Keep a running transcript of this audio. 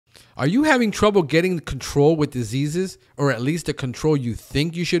Are you having trouble getting control with diseases, or at least the control you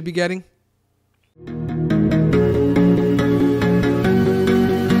think you should be getting?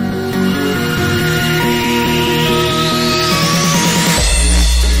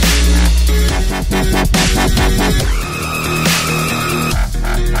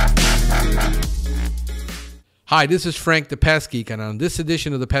 Hi, this is Frank the Pest Geek, and on this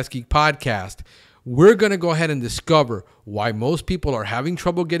edition of the Pest Geek Podcast, we're going to go ahead and discover why most people are having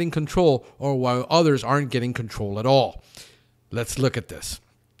trouble getting control or why others aren't getting control at all. Let's look at this.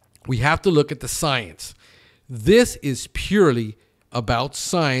 We have to look at the science. This is purely about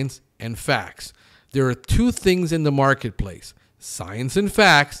science and facts. There are two things in the marketplace: science and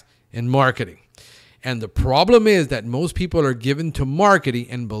facts and marketing. And the problem is that most people are given to marketing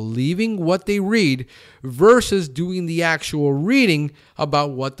and believing what they read versus doing the actual reading about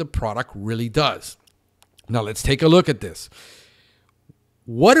what the product really does. Now let's take a look at this.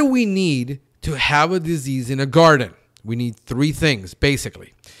 What do we need to have a disease in a garden? We need three things,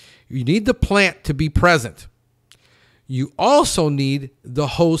 basically. You need the plant to be present. You also need the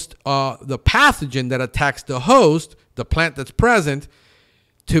host, the pathogen that attacks the host, the plant that's present,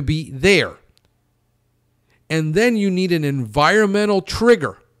 to be there. And then you need an environmental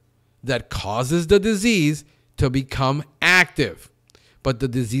trigger that causes the disease to become active. But the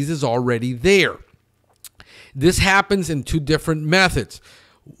disease is already there. This happens in two different methods.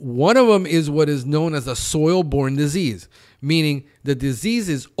 One of them is what is known as a soil-borne disease, meaning the disease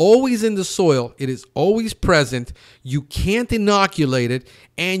is always in the soil, it is always present, you can't inoculate it,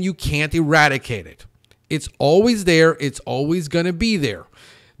 and you can't eradicate it. It's always there, it's always going to be there.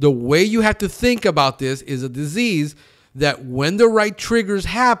 The way you have to think about this is a disease that when the right triggers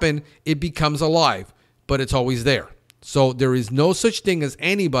happen, it becomes alive, but it's always there. So there is no such thing as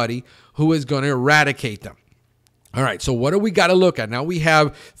anybody who is going to eradicate them. All right, so what do we got to look at? Now we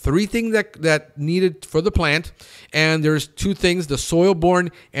have three things that needed for the plant, and there's two things: the soil-borne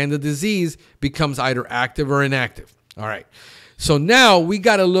and the disease becomes either active or inactive. All right, so now we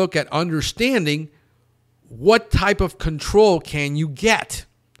got to look at understanding what type of control can you get.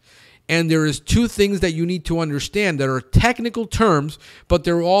 And there is two things that you need to understand that are technical terms, but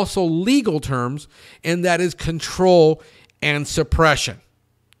they're also legal terms, and that is control and suppression.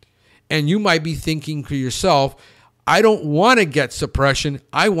 And you might be thinking to yourself, I don't want to get suppression.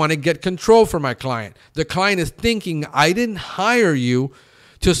 I want to get control for my client. The client is thinking, I didn't hire you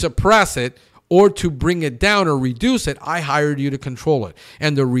to suppress it or to bring it down or reduce it. I hired you to control it.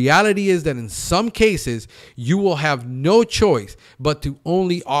 And the reality is that in some cases, you will have no choice but to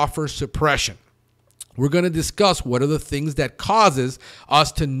only offer suppression. We're going to discuss what are the things that causes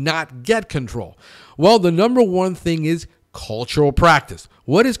us to not get control. Well, the number one thing is cultural practice.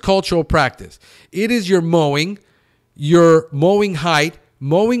 What is cultural practice? It is your mowing height,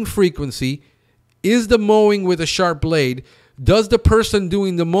 mowing frequency. Is the mowing with a sharp blade? Does the person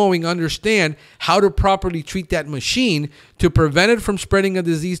doing the mowing understand how to properly treat that machine to prevent it from spreading a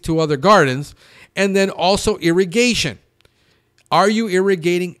disease to other gardens? And then also irrigation. Are you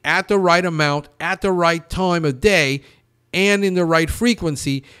irrigating at the right amount, at the right time of day, and in the right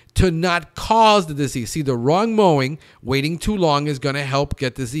frequency to not cause the disease? See, the wrong mowing, waiting too long, is going to help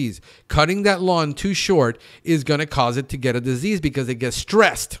get disease. Cutting that lawn too short is going to cause it to get a disease because it gets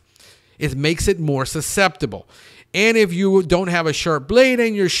stressed. It makes it more susceptible. And if you don't have a sharp blade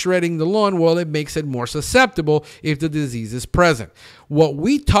and you're shredding the lawn, well, it makes it more susceptible if the disease is present. What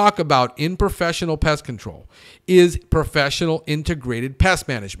we talk about in professional pest control is professional integrated pest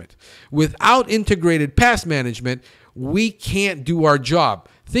management. Without integrated pest management, we can't do our job.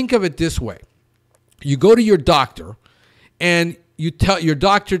 Think of it this way. You go to your doctor and your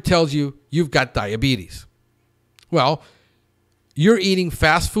doctor tells you you've got diabetes. Well, you're eating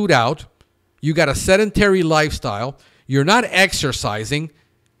fast food out. You got a sedentary lifestyle, you're not exercising,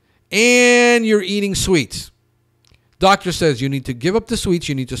 and you're eating sweets. Doctor says you need to give up the sweets,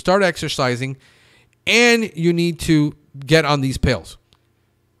 you need to start exercising, and you need to get on these pills.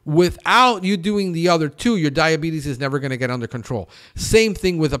 Without you doing the other two, your diabetes is never going to get under control. Same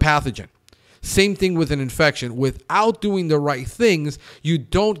thing with a pathogen. Same thing with an infection. Without doing the right things, you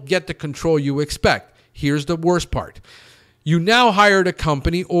don't get the control you expect. Here's the worst part. You now hired a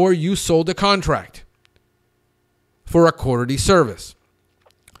company or you sold a contract for a quarterly service.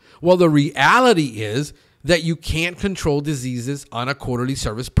 Well, the reality is that you can't control diseases on a quarterly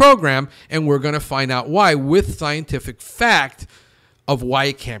service program, and we're going to find out why with scientific fact of why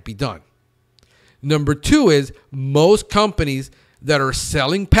it can't be done. Number two is most companies that are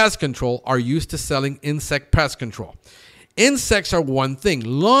selling pest control are used to selling insect pest control. Insects are one thing.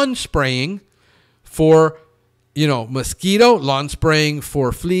 Lawn spraying for Mosquito, lawn spraying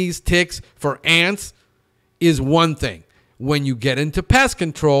for fleas, ticks, for ants is one thing. When you get into pest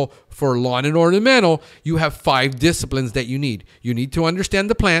control for lawn and ornamental, you have 5 disciplines that you need. You need to understand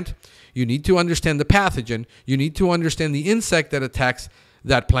the plant. You need to understand the pathogen. You need to understand the insect that attacks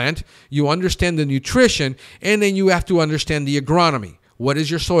that plant. You understand the nutrition, and then you have to understand the agronomy. What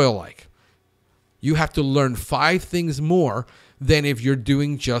is your soil like? You have to learn 5 things more than if you're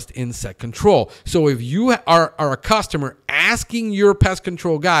doing just insect control. So if you are a customer asking your pest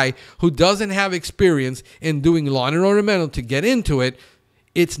control guy who doesn't have experience in doing lawn and ornamental to get into it,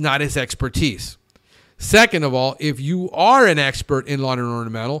 it's not his expertise. Second of all, if you are an expert in lawn and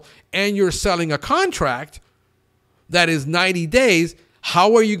ornamental and you're selling a contract that is 90 days,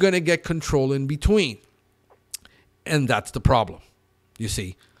 how are you going to get control in between? And that's the problem, you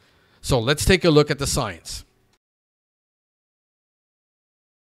see. So let's take a look at the science.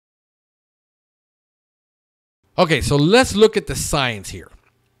 Okay, so let's look at the science here.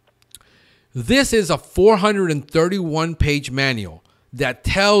 This is a 431-page manual that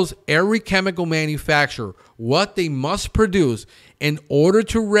tells every chemical manufacturer what they must produce in order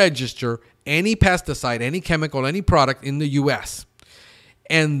to register any pesticide, any chemical, any product in the U.S.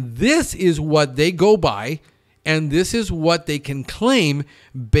 And this is what they go by, and this is what they can claim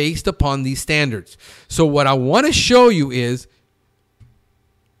based upon these standards. So what I want to show you is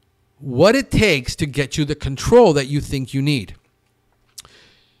what it takes to get you the control that you think you need.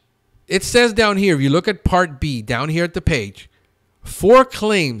 It says down here, if you look at part B, down here at the page, for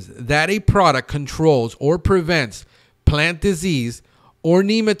claims that a product controls or prevents plant disease or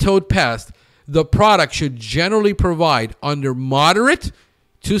nematode pest, the product should generally provide, under moderate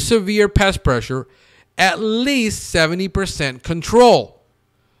to severe pest pressure, at least 70% control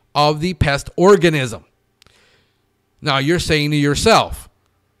of the pest organism. Now you're saying to yourself,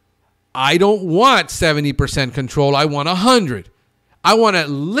 I don't want 70% control. I want 100. I want at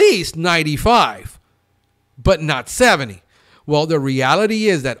least 95, but not 70. Well, the reality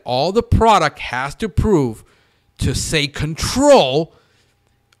is that all the product has to prove to say control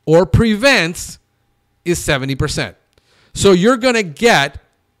or prevents is 70%. So you're going to get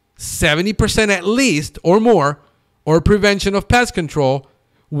 70% at least or more, or prevention of pest control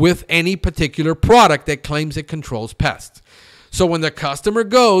with any particular product that claims it controls pests. So when the customer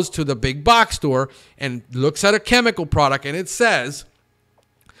goes to the big box store and looks at a chemical product and it says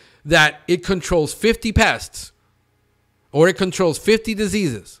that it controls 50 pests or it controls 50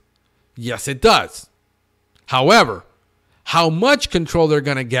 diseases, yes, it does. However, how much control they're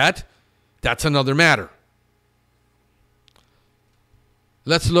going to get, that's another matter.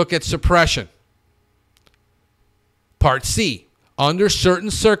 Let's look at suppression. Part C. Under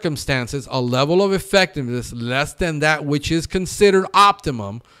certain circumstances, a level of effectiveness less than that which is considered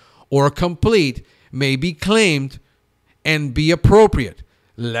optimum or complete may be claimed and be appropriate.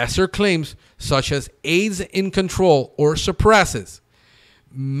 Lesser claims, such as aids in control or suppresses,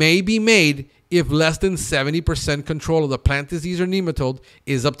 may be made if less than 70% control of the plant disease or nematode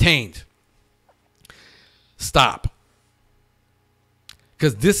is obtained. Stop.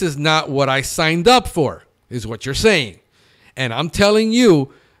 Because this is not what I signed up for, is what you're saying. And I'm telling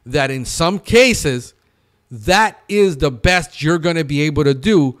you that in some cases, that is the best you're going to be able to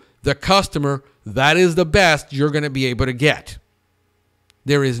do. The customer, that is the best you're going to be able to get.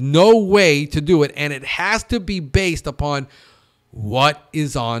 There is no way to do it, and it has to be based upon what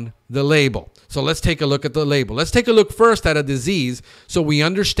is on the label. So let's take a look at the label. Let's take a look first at a disease so we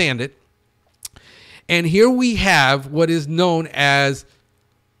understand it. And here we have what is known as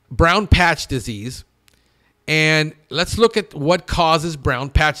brown patch disease. And let's look at what causes brown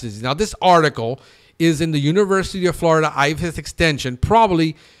patch disease. Now, this article is in the University of Florida IFAS Extension,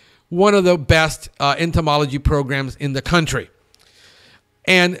 probably one of the best entomology programs in the country.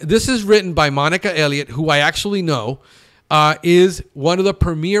 And this is written by Monica Elliott, who I actually know is one of the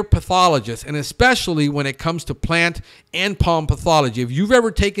premier pathologists, and especially when it comes to plant and palm pathology. If you've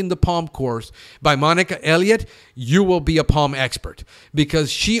ever taken the palm course by Monica Elliott, you will be a palm expert, because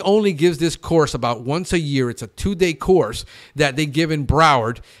she only gives this course about once a year. It's a 2-day course that they give in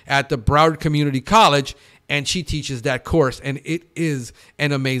Broward at the Broward Community College, and she teaches that course, and it is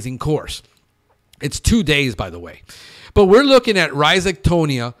an amazing course. It's 2 days, by the way. But we're looking at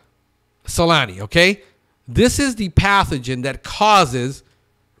Rhizoctonia solani, okay? This is the pathogen that causes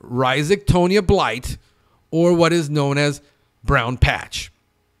Rhizoctonia blight, or what is known as brown patch.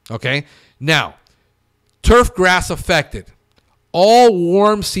 Okay? Now, turf grass affected. All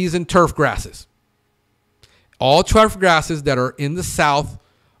warm season turf grasses. All turf grasses that are in the south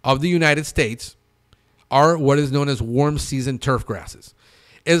of the United States are what is known as warm season turf grasses.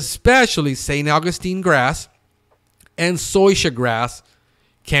 Especially St. Augustine grass and zoysia grass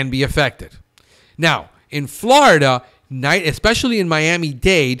can be affected. Now, in Florida, especially in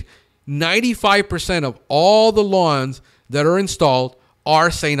Miami-Dade, 95% of all the lawns that are installed are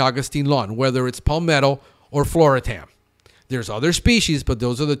St. Augustine lawn, whether it's palmetto or Floratam. There's other species, but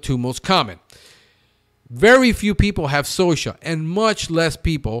those are the two most common. Very few people have zoysia, and much less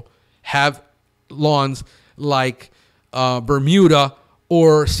people have lawns like Bermuda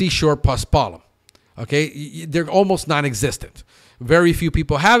or seashore paspalum. Okay, they're almost non-existent. Very few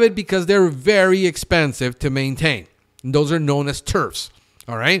people have it because they're very expensive to maintain. And those are known as turfs.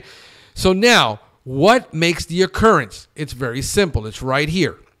 All right. So now, what makes the occurrence? It's very simple. It's right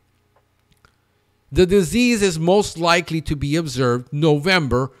here. The disease is most likely to be observed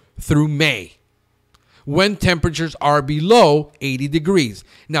November through May, when temperatures are below 80 degrees.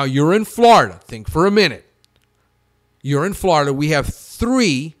 Now, you're in Florida. Think for a minute. You're in Florida. We have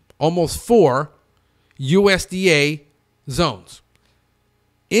 3, almost 4 USDA zones.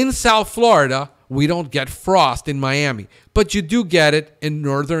 In South Florida, we don't get frost in Miami, but you do get it in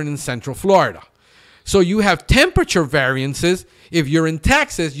northern and central Florida. So you have temperature variances. If you're in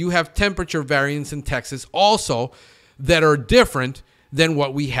Texas, you have temperature variance in Texas also that are different than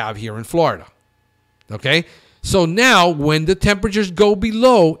what we have here in Florida. Okay? So now when the temperatures go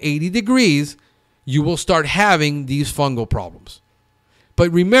below 80 degrees, you will start having these fungal problems.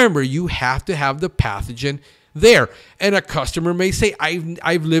 But remember, you have to have the pathogen there. And a customer may say,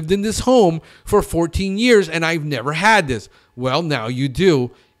 I've lived in this home for 14 years and I've never had this. Well, now you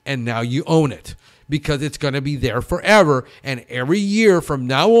do, and now you own it, because it's going to be there forever. And every year from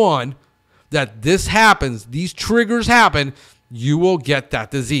now on that this happens, these triggers happen, you will get that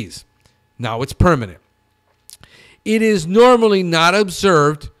disease. Now it's permanent. It is normally not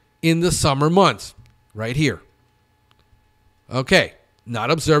observed in the summer months, right here. Okay, not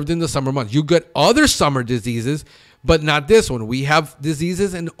observed in the summer months. You get other summer diseases, but not this one. We have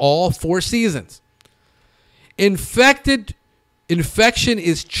diseases in all 4 seasons. Infection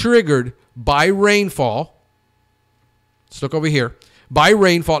is triggered by rainfall. Let's look over here. By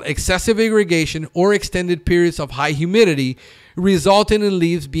rainfall, excessive irrigation, or extended periods of high humidity, resulting in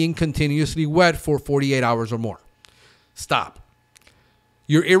leaves being continuously wet for 48 hours or more. Stop.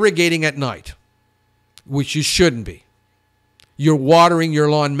 You're irrigating at night, which you shouldn't be. You're watering your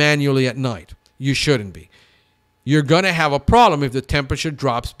lawn manually at night. You shouldn't be. You're going to have a problem if the temperature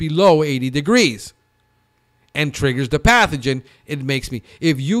drops below 80 degrees and triggers the pathogen. It makes me.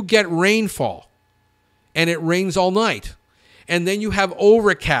 If you get rainfall and it rains all night, and then you have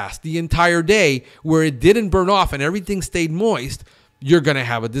overcast the entire day where it didn't burn off and everything stayed moist, you're going to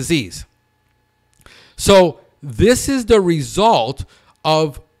have a disease. So this is the result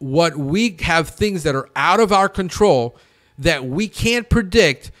of what we have, things that are out of our control that we can't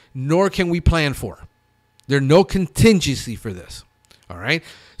predict, nor can we plan for. There's no contingency for this. All right.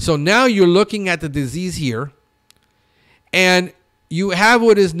 So now you're looking at the disease here, and you have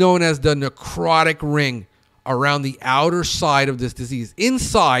what is known as the necrotic ring around the outer side of this disease.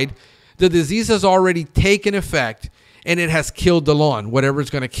 Inside, the disease has already taken effect and it has killed the lawn, whatever it's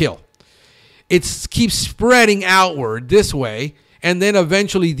going to kill. It keeps spreading outward this way, and then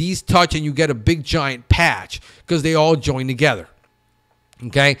eventually these touch and you get a big giant patch because they all join together.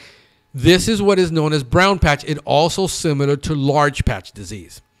 Okay? This is what is known as brown patch. It's also similar to large patch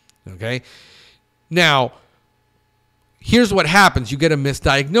disease. Okay? Now, here's what happens. You get a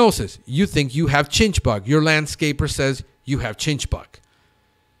misdiagnosis. You think you have chinch bug. Your landscaper says you have chinch bug.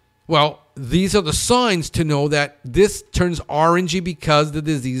 Well, these are the signs to know that this turns orangey because the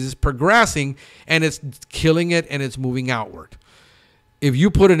disease is progressing and it's killing it and it's moving outward. If you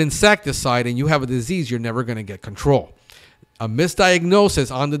put an insecticide and you have a disease, you're never going to get control. A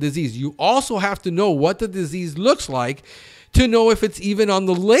misdiagnosis on the disease. You also have to know what the disease looks like to know if it's even on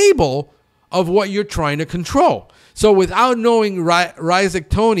the label of what you're trying to control. So without knowing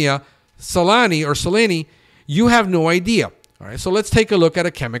Rhizoctonia solani or solani, you have no idea. All right, so let's take a look at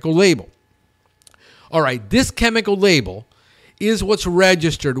a chemical label. All right, this chemical label is what's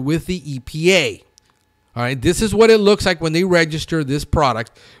registered with the EPA. All right, this is what it looks like when they register this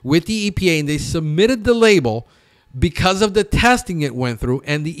product with the EPA, and they submitted the label because of the testing it went through,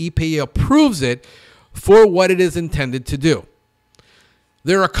 and the EPA approves it for what it is intended to do.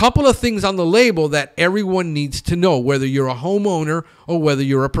 There are a couple of things on the label that everyone needs to know, whether you're a homeowner or whether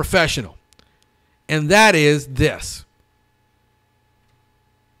you're a professional. And that is this.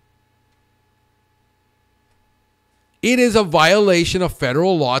 It is a violation of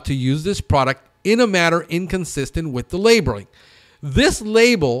federal law to use this product in a manner inconsistent with the labeling. This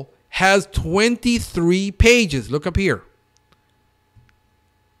label has 23 pages. Look up here.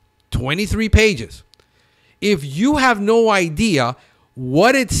 23 pages. If you have no idea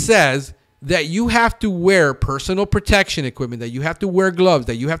what it says, that you have to wear personal protection equipment, that you have to wear gloves,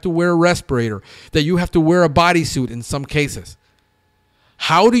 that you have to wear a respirator, that you have to wear a bodysuit in some cases,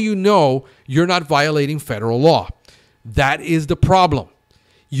 how do you know you're not violating federal law? That is the problem.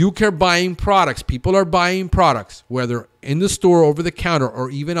 You are buying products. People are buying products, whether in the store, over the counter, or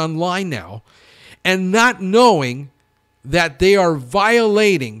even online now, and not knowing that they are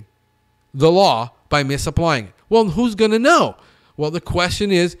violating the law by misapplying it. Well, who's going to know? Well, the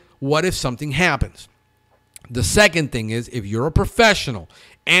question is, what if something happens? The second thing is, if you're a professional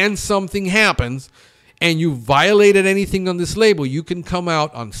and something happens and you violated anything on this label, you can come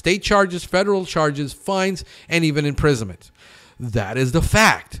out on state charges, federal charges, fines, and even imprisonment. That is the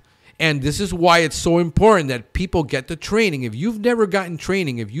fact. And this is why it's so important that people get the training. If you've never gotten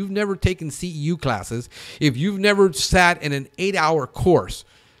training, if you've never taken CEU classes, if you've never sat in an 8-hour course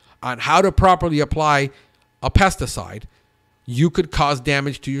on how to properly apply a pesticide, you could cause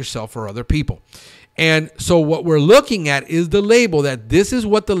damage to yourself or other people. And so what we're looking at is the label, that this is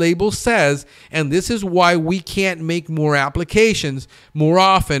what the label says, and this is why we can't make more applications more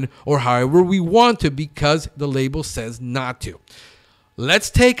often or however we want to, because the label says not to. Let's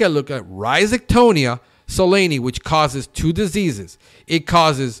take a look at Rhizoctonia solani, which causes 2 diseases. It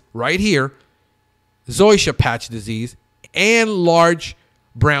causes, right here, zoysia patch disease and large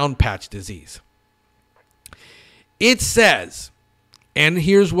brown patch disease. It says, and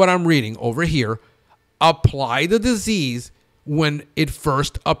here's what I'm reading over here, apply the disease when it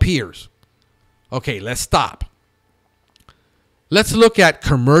first appears. Okay, let's stop. Let's look at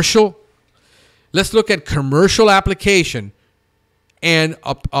commercial. Let's look at commercial application and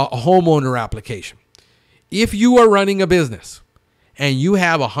a homeowner application. If you are running a business and you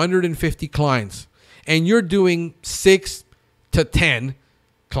have 150 clients and you're doing 6 to 10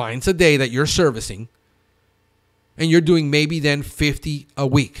 clients a day that you're servicing, and you're doing maybe then 50 a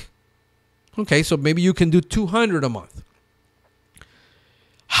week. Okay, so maybe you can do 200 a month.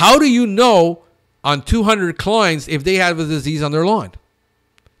 How do you know on 200 clients if they have a disease on their lawn?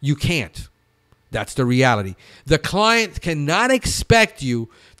 You can't. That's the reality. The client cannot expect you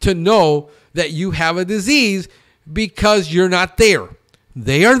to know that you have a disease because you're not there.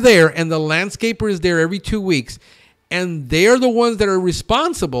 They are there, and the landscaper is there every 2 weeks, and they're the ones that are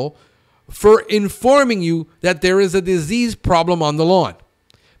responsible for informing you that there is a disease problem on the lawn.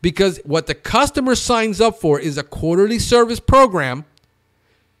 Because what the customer signs up for is a quarterly service program,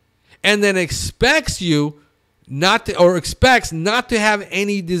 and then expects you not to, or expects not to have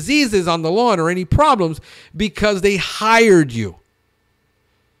any diseases on the lawn or any problems because they hired you.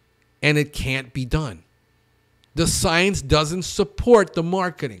 And it can't be done. The science doesn't support the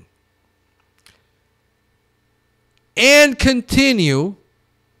marketing. And continue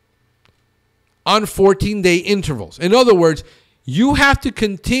on 14-day intervals. In other words, you have to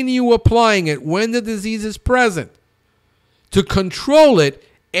continue applying it when the disease is present to control it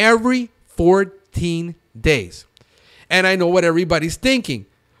every 14 days. And I know what everybody's thinking.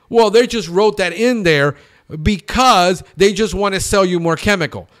 Well, they just wrote that in there because they just want to sell you more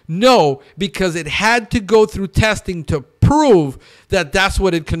chemical. No, because it had to go through testing to prove that that's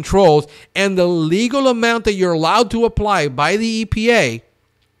what it controls. And the legal amount that you're allowed to apply by the EPA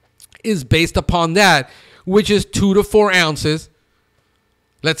is based upon that, which is 2 to 4 ounces,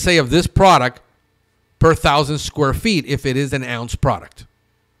 let's say, of this product per 1,000 square feet if it is an ounce product.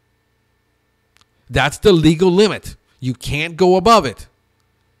 That's the legal limit. You can't go above it.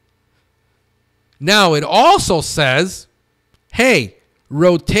 Now, it also says, hey,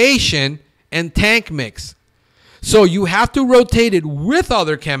 rotation and tank mix. So you have to rotate it with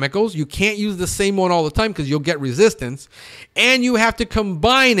other chemicals. You can't use the same one all the time because you'll get resistance. And you have to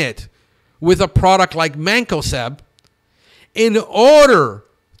combine it with a product like Mancozeb in order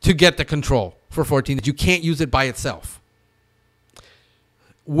to get the control for 14 days. You can't use it by itself.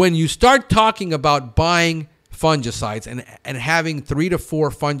 When you start talking about buying fungicides and having 3 to 4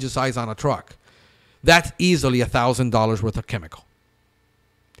 fungicides on a truck, that's easily $1,000 worth of chemical.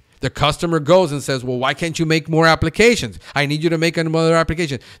 The customer goes and says, well, why can't you make more applications? I need you to make another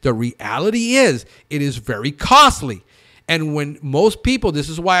application. The reality is it is very costly. And when most people, this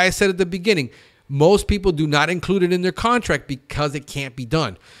is why I said at the beginning, most people do not include it in their contract because it can't be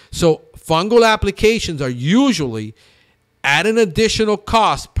done. So fungal applications are usually at an additional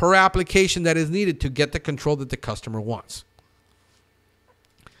cost per application that is needed to get the control that the customer wants.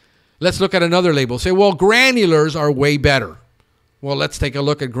 Let's look at another label. Say, well, granulars are way better. Well, let's take a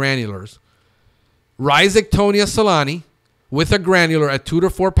look at granulars. Rhizoctonia solani with a granular at 2 to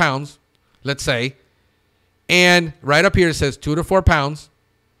 4 pounds, let's say. And right up here it says 2 to 4 pounds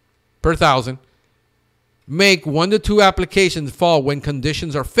per 1,000. make 1 to 2 applications fall when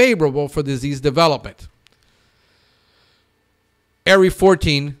conditions are favorable for disease development. Every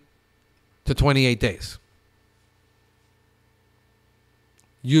 14 to 28 days.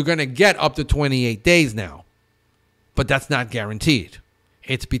 You're going to get up to 28 days now, but that's not guaranteed.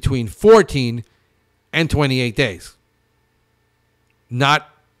 It's between 14 and 28 days, not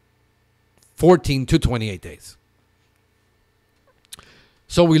 14 to 28 days.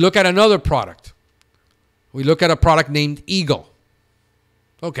 So we look at another product. We look at a product named Eagle.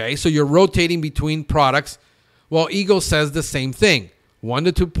 Okay, so you're rotating between products. Well, Eagle says the same thing. 1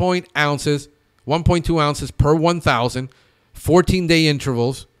 to 2 ounces, 1.2 ounces per 1,000, 14-day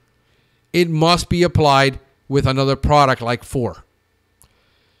intervals. It must be applied with another product like 4.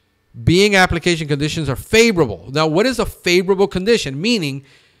 Being application conditions are favorable. Now, what is a favorable condition? Meaning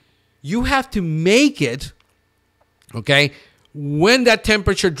you have to make it, okay, when that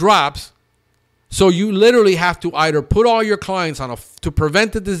temperature drops. So you literally have to either put all your clients on to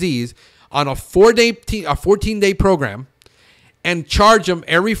prevent the disease on a 14-day program and charge them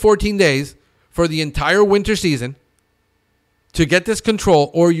every 14 days for the entire winter season to get this control,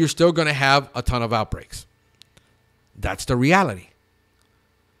 or you're still going to have a ton of outbreaks. That's the reality.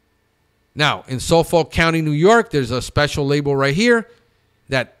 Now, in Suffolk County, New York, there's a special label right here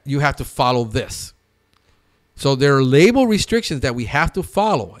that you have to follow this. So there are label restrictions that we have to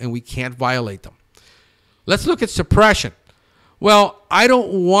follow, and we can't violate them. Let's look at suppression. Well, I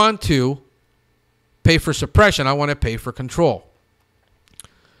don't want to pay for suppression. I want to pay for control.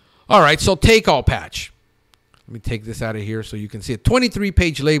 All right, so take-all patch. Let me take this out of here so you can see a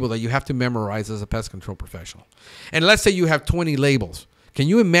 23-page label that you have to memorize as a pest control professional. And let's say you have 20 labels. Can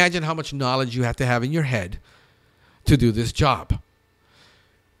you imagine how much knowledge you have to have in your head to do this job?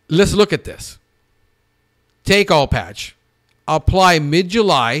 Let's look at this. Take-all patch. Apply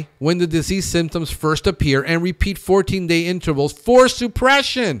mid-July when the disease symptoms first appear and repeat 14-day intervals for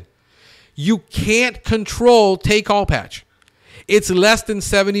suppression. You can't control take-all patch. It's less than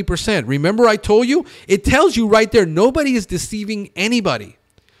 70%. Remember I told you? It tells you right there, nobody is deceiving anybody.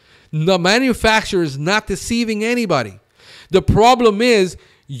 The manufacturer is not deceiving anybody. The problem is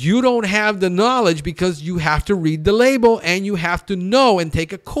you don't have the knowledge because you have to read the label and you have to know and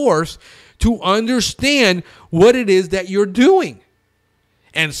take a course to understand what it is that you're doing.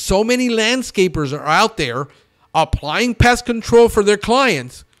 And so many landscapers are out there applying pest control for their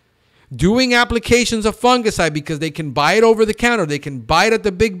clients, doing applications of fungicide because they can buy it over the counter, they can buy it at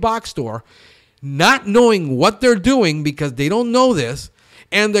the big box store, not knowing what they're doing because they don't know this,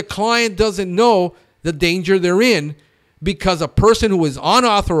 and the client doesn't know the danger they're in because a person who is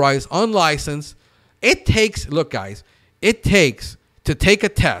unauthorized, unlicensed, it takes, look guys, it takes to take a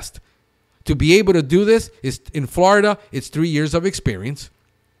test to be able to do this. Is in Florida, it's 3 years of experience,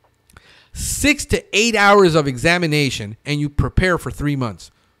 6 to 8 hours of examination, and you prepare for 3 months.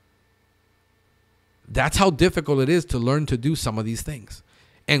 That's how difficult it is to learn to do some of these things.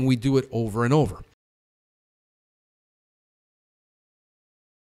 And we do it over and over.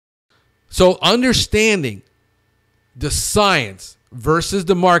 So understanding the science versus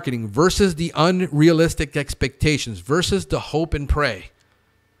the marketing versus the unrealistic expectations versus the hope and pray.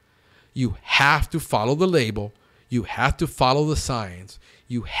 You have to follow the label. You have to follow the science.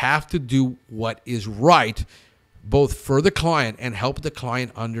 You have to do what is right, both for the client and help the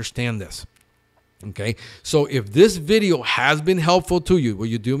client understand this. Okay, so if this video has been helpful to you, will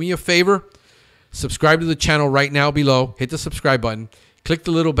you do me a favor? Subscribe to the channel right now below. Hit the subscribe button. Click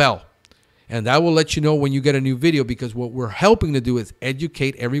the little bell. And that will let you know when you get a new video, because what we're helping to do is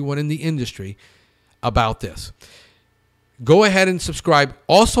educate everyone in the industry about this. Go ahead and subscribe.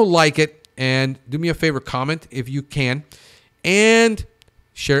 Also like it, and do me a favor, comment if you can, and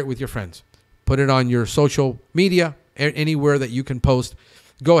share it with your friends. Put it on your social media, anywhere that you can post.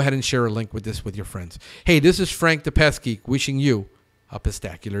 Go ahead and share a link with this with your friends. Hey, this is Frank the Pest Geek wishing you a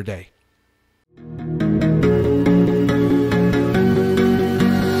pestacular day.